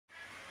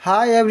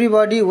Hi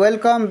everybody,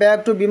 welcome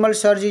back to Bimal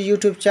Sarji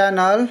YouTube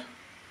channel.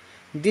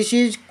 This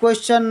is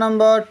question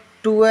number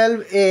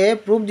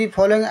 12A. Prove the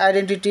following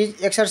identities.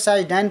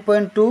 Exercise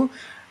 9.2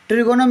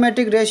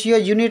 Trigonometric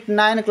Ratios Unit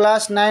 9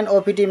 Class 9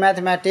 OPT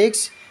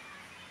Mathematics.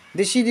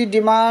 This is the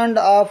demand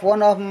of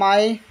one of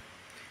my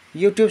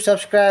YouTube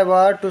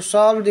subscriber to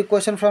solve the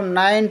question from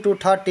 9 to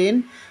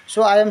 13.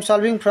 So I am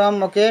solving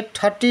from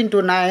 13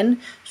 to 9.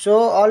 So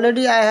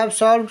already I have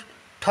solved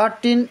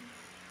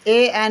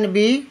 13A and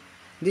B.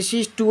 This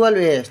is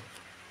 12A.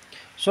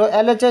 So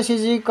LHS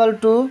is equal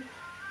to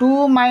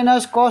 2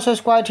 minus cos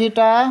square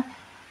theta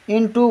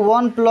into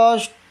 1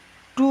 plus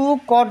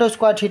 2 cot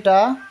square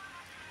theta.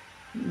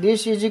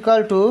 This is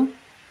equal to,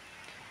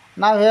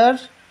 now here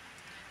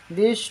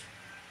this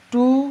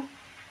 2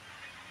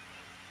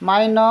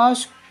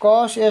 minus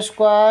cos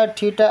square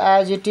theta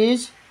as it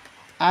is,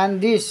 and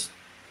this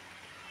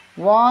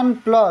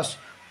 1 plus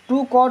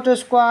 2 cot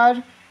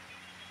square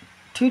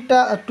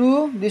theta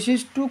 2, this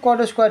is 2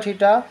 cot square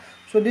theta.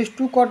 So this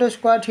 2 cot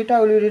square theta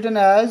will be written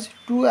as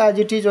 2 as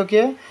it is,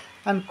 okay,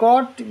 and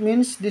cot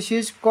means this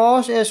is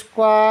cos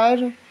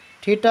square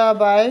theta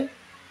by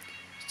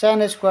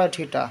sin square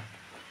theta.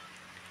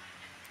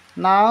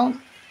 Now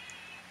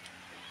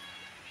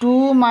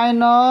 2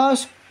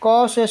 minus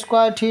cos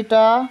square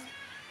theta,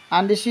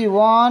 and this is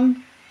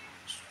 1.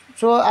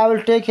 So I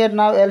will take here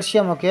now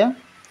LCM, okay.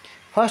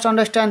 First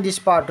understand this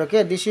part,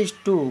 okay. This is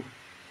 2,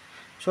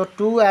 so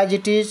 2 as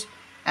it is,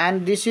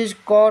 and this is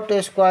cot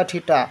square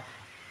theta,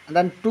 and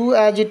then 2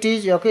 as it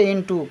is, okay,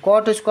 into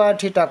cot square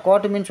theta.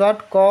 Cot means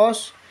what?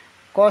 Cos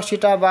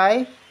theta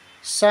by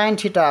sin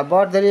theta,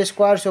 but there is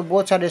square, so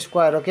both sides is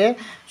square, okay.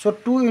 So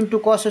 2 into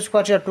cos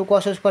square theta, 2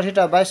 cos square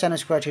theta by sin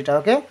square theta,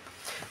 okay.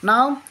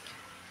 Now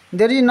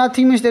there is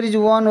nothing means there is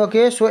 1,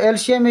 okay. So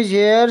LCM is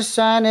here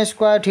sin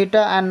square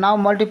theta, and now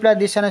multiply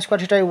this sin square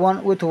theta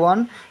with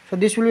 1. So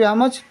this will be how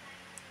much?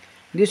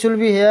 This will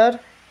be here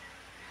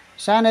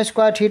sin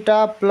square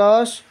theta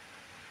plus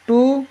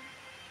 2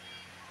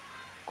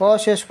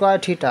 cos square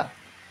theta,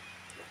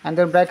 and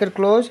then bracket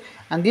close,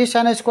 and this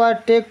sin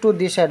square take to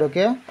this side,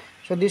 okay.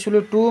 So this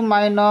will be 2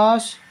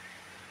 minus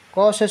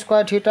cos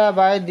square theta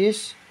by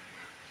this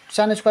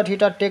sin square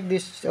theta, take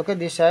this, okay,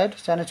 this side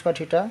sin square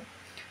theta,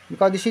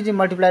 because this is the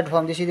multiplied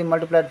form, this is the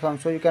multiplied form,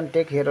 so you can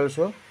take here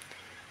also.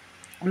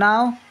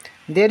 Now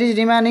there is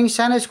remaining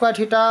sin square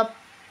theta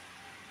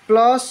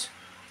plus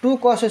 2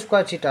 cos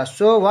square theta.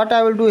 So what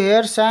I will do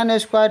here, sin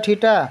square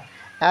theta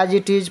as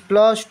it is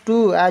plus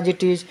 2 as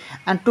it is,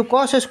 and to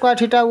cos square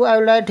theta I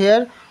will write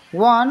here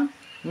 1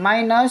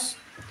 minus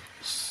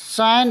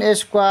sin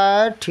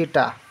square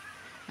theta,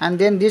 and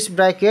then this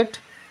bracket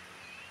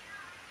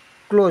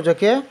close,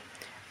 okay.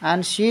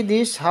 And see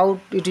this how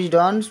it is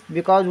done,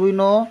 because we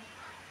know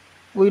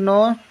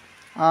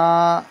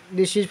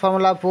this is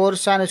formula for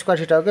sin square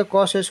theta, okay.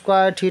 Cos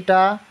square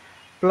theta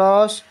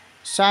plus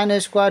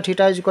sin square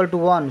theta is equal to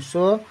 1.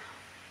 So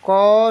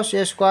cos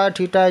square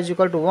theta is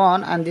equal to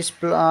 1, and this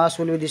plus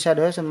will be this side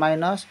here, so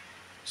minus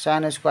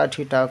sin square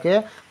theta,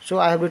 okay. So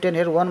I have written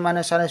here 1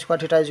 minus sin square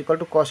theta is equal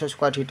to cos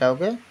square theta,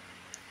 okay.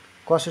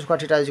 Cos square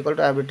theta is equal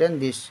to, I have written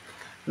this.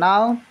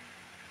 Now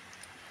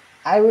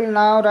I will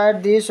now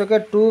write this,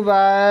 okay, 2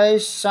 by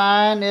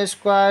sin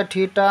square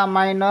theta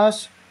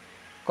minus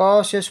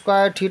cos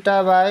square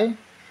theta by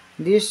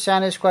this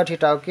sin square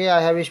theta, okay.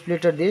 I have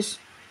splitted this,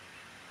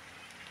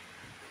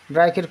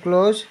 bracket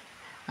close,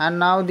 and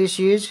now this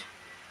is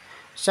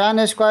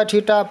sin square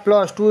theta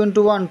plus 2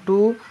 into 1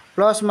 2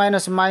 plus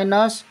minus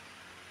minus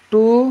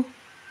 2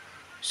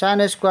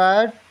 sin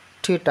square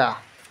theta.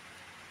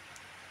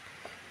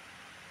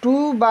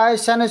 2 by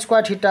sin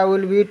square theta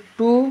will be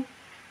 2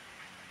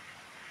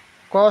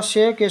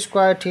 cosec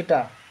square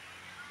theta.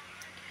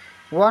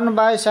 1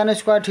 by sin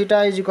square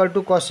theta is equal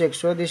to cosec,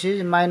 so this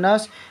is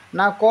minus.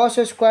 Now cos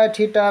square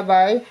theta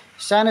by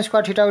sin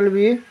square theta will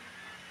be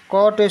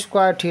cot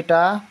square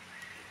theta.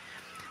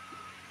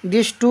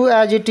 This 2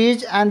 as it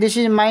is, and this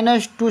is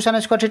minus 2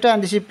 sin square theta,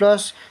 and this is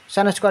plus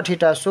sin square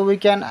theta. So we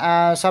can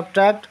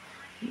subtract,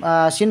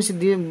 since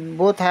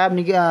both have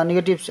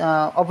negative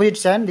opposite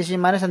sign. This is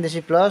minus and this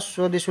is plus,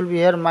 so this will be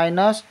here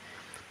minus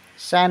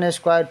sin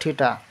square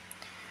theta.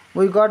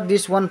 We got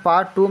this one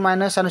part, 2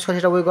 minus sin square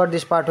theta, we got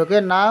this part,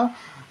 okay. Now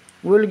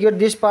we will get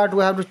this part,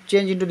 we have to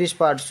change into this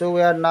part, so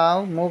we are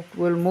now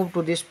will move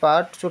to this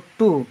part. So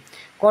 2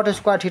 cot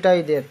square theta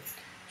is there,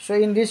 so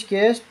in this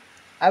case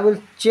I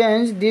will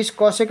change this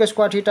cosec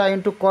square theta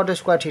into cot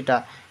square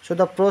theta. So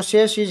the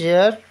process is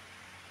here,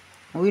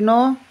 we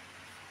know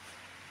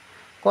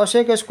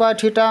cosec square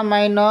theta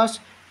minus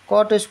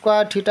cot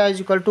square theta is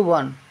equal to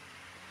 1.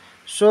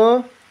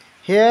 So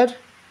here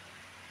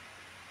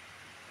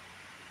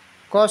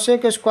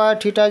cosec square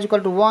theta is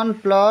equal to 1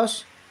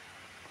 plus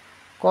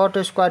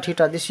cot square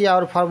theta. This is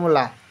our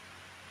formula.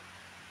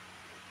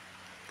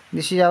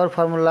 This is our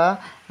formula,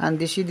 and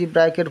this is the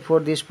bracket for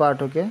this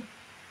part, okay.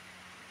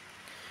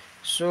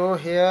 So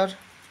here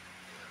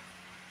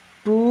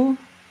 2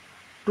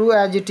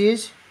 as it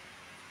is,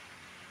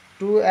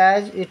 2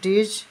 as it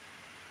is,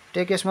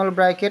 take a small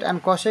bracket,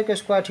 and cosec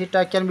square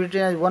theta can be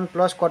written as 1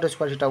 plus cot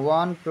square theta.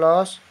 1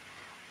 plus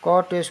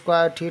cot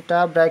square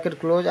theta, bracket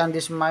close, and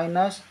this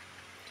minus,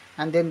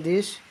 and then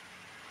this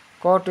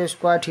cot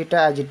square theta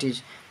as it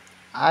is.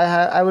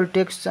 I will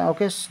take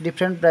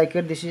different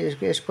bracket. This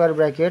is a square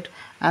bracket,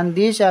 and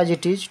this as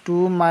it is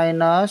 2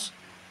 minus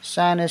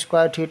sin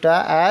square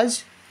theta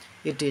as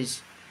it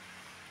is.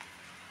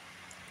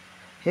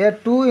 Here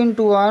 2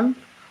 into 1,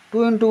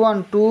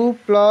 2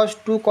 plus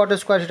 2 cot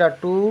square theta,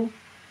 2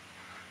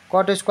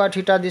 cot square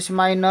theta, this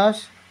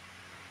minus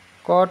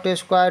cot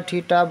square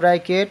theta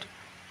bracket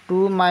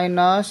 2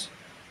 minus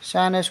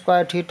sin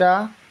square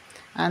theta,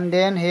 and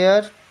then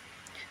here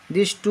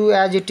this 2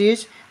 as it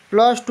is,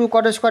 plus 2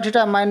 cot square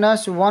theta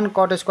minus 1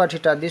 cot square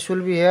theta. This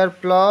will be here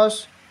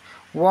plus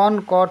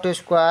 1 cot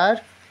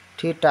square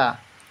theta,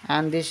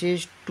 and this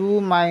is 2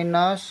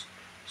 minus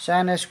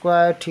sin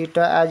square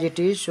theta as it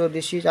is. So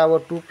this is our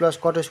 2 plus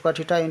cot square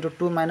theta into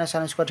 2 minus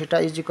sin square theta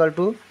is equal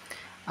to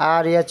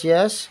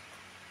RHS.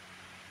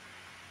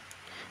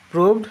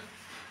 Proved.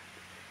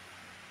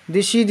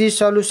 This is the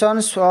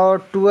solutions for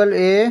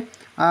 12A.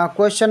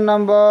 Question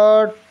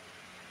number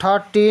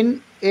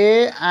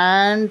 13A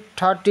and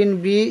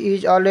 13B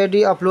is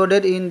already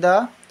uploaded in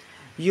the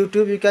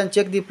YouTube. You can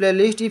check the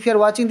playlist. If you are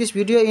watching this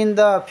video in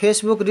the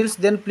Facebook Reels,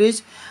 then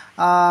please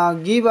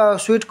give a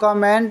sweet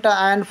comment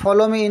and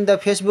follow me in the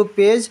Facebook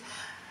page.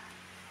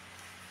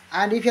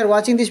 And if you are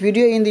watching this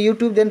video in the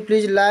YouTube, then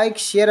please like,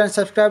 share and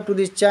subscribe to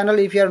this channel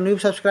if you are a new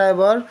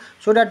subscriber,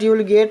 so that you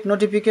will get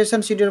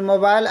notifications in your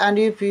mobile. And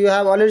if you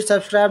have already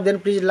subscribed, then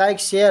please like,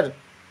 share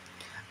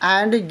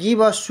and give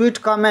a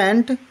sweet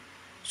comment,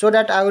 so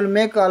that I will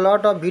make a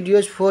lot of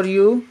videos for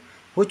you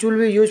which will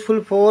be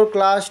useful for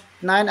class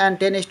 9 and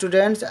 10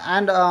 students.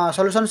 And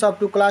solutions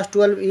up to class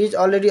 12 is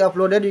already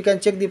uploaded. You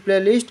can check the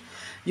playlist.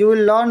 You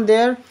will learn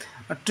there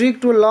a trick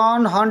to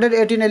learn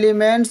 118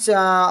 elements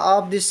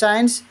of the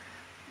science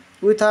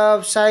with a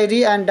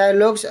Shairi and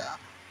dialogues.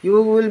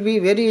 You will be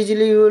very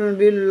easily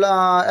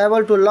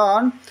able to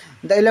learn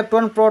the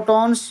electron,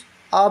 protons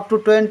up to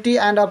 20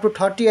 and up to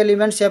 30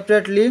 elements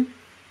separately,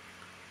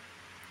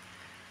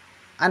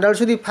 and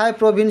also the 5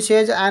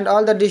 provinces and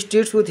all the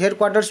districts with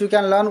headquarters. You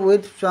can learn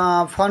with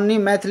funny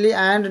Maithili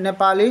and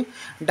Nepali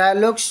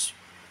dialogues.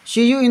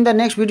 See you in the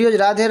next videos.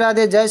 Radhe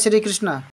Radhe, Jai Shri Krishna.